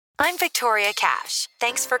I'm Victoria Cash.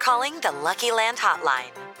 Thanks for calling the Lucky Land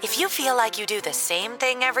Hotline. If you feel like you do the same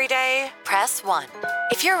thing every day, press 1.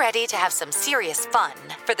 If you're ready to have some serious fun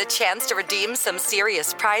for the chance to redeem some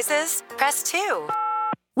serious prizes, press 2.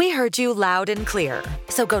 We heard you loud and clear.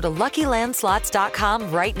 So go to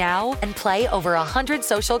LuckyLandSlots.com right now and play over 100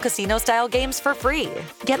 social casino-style games for free.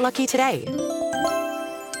 Get lucky today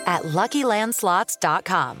at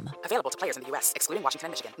LuckyLandSlots.com. Available to players in the U.S., excluding Washington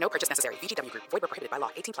and Michigan. No purchase necessary. VGW Group. Void where prohibited by law.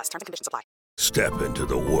 18+. Terms and conditions apply. Step into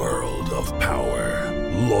the world of power,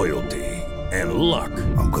 loyalty, and luck.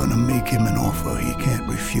 I'm gonna make him an offer he can't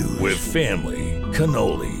refuse. With family,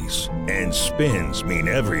 cannolis, and spins mean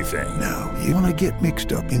everything. Now, you wanna get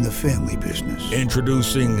mixed up in the family business.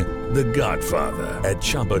 Introducing The Godfather at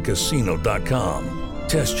ChumbaCasino.com.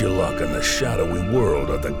 Test your luck in the shadowy world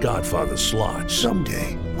of The Godfather slot.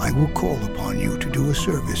 Someday, I will call upon you to do a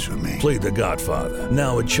service for me. Play The Godfather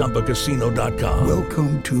now at ChumbaCasino.com.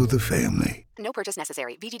 Welcome to the family. No purchase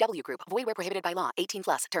necessary. VGW Group. Void where prohibited by law. 18+.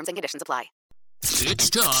 Terms and conditions apply. It's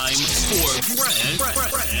time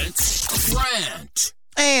for Brent's Rant.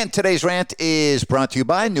 And today's rant is brought to you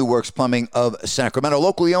by New Works Plumbing of Sacramento.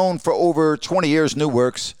 Locally owned for over 20 years, New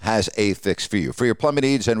Works has a fix for you. For your plumbing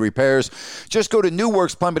needs and repairs, just go to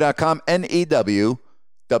newworksplumbing.com,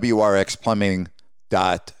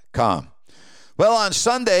 NEWWRXplumbing.com. Well, on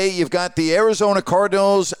Sunday, you've got the Arizona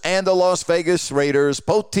Cardinals and the Las Vegas Raiders.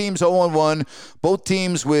 Both teams 0-1. Both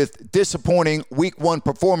teams with disappointing Week 1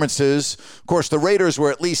 performances. Of course, the Raiders were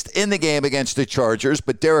at least in the game against the Chargers,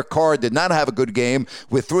 but Derek Carr did not have a good game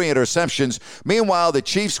with 3 interceptions. Meanwhile, the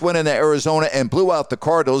Chiefs went into Arizona and blew out the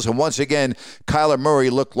Cardinals, and once again, Kyler Murray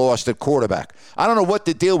looked lost at quarterback. I don't know what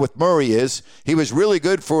the deal with Murray is. He was really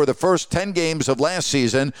good for the first 10 games of last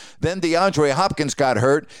season. Then DeAndre Hopkins got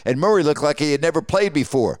hurt, and Murray looked like he had never played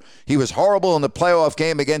before. He was horrible in the playoff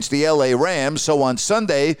game against the LA Rams. So on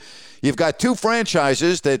Sunday, you've got two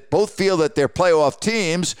franchises that both feel that they're playoff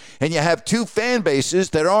teams, and you have two fan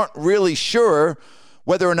bases that aren't really sure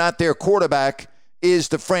whether or not their quarterback is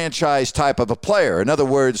the franchise type of a player. In other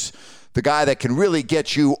words, the guy that can really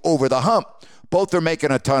get you over the hump. Both are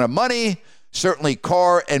making a ton of money. Certainly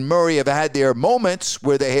Carr and Murray have had their moments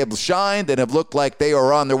where they have shined and have looked like they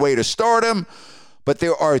are on their way to stardom. But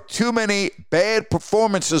there are too many bad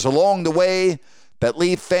performances along the way that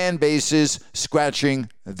leave fan bases scratching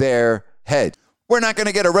their head. We're not going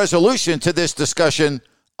to get a resolution to this discussion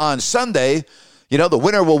on Sunday. You know, the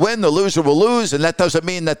winner will win, the loser will lose, and that doesn't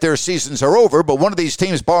mean that their seasons are over. But one of these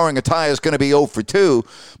teams, barring a tie, is going to be 0 for 2.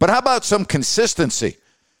 But how about some consistency?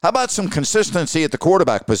 How about some consistency at the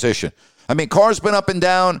quarterback position? I mean, Carr's been up and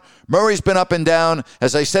down. Murray's been up and down.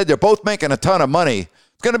 As I said, they're both making a ton of money.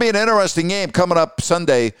 It's going to be an interesting game coming up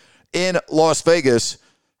Sunday in Las Vegas.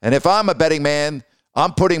 And if I'm a betting man,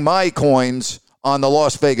 I'm putting my coins on the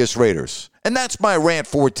Las Vegas Raiders. And that's my rant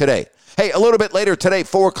for today. Hey, a little bit later today,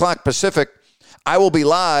 4 o'clock Pacific, I will be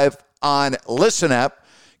live on Listen App.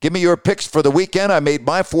 Give me your picks for the weekend. I made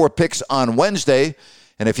my 4 picks on Wednesday.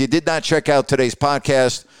 And if you did not check out today's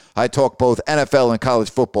podcast, I talk both NFL and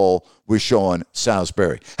college football with Sean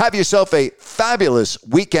Salisbury. Have yourself a fabulous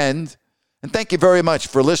weekend. And thank you very much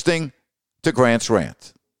for listening to Grant's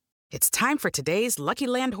Rant. It's time for today's Lucky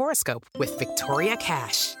Land horoscope with Victoria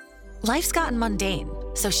Cash. Life's gotten mundane,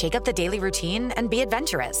 so shake up the daily routine and be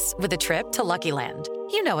adventurous with a trip to Lucky Land.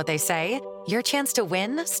 You know what they say. Your chance to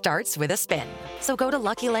win starts with a spin. So go to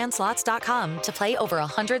LuckyLandSlots.com to play over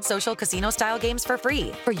 100 social casino-style games for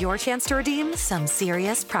free for your chance to redeem some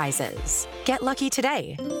serious prizes. Get lucky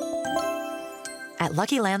today at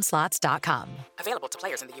LuckyLandSlots.com. Available to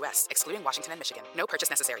players in the U.S., excluding Washington and Michigan. No purchase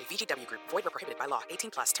necessary. VGW Group. Void where prohibited by law.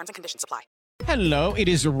 18+. Terms and conditions apply. Hello, it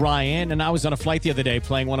is Ryan, and I was on a flight the other day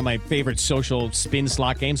playing one of my favorite social spin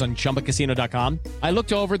slot games on ChumbaCasino.com. I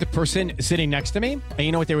looked over at the person sitting next to me, and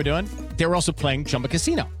you know what they were doing? They were also playing Chumba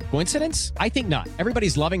Casino. Coincidence? I think not.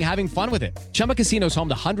 Everybody's loving having fun with it. Chumba Casino is home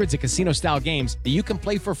to hundreds of casino-style games that you can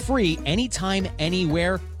play for free anytime,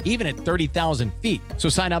 anywhere, even at 30,000 feet. So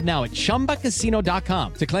sign up now at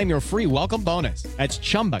ChumbaCasino.com to claim your free welcome bonus. That's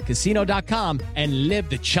ChumbaCasino.com and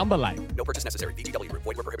live the Chumba life. No purchase necessary. VGW Group.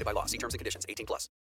 Void where prohibited by law. See terms and conditions. 18+.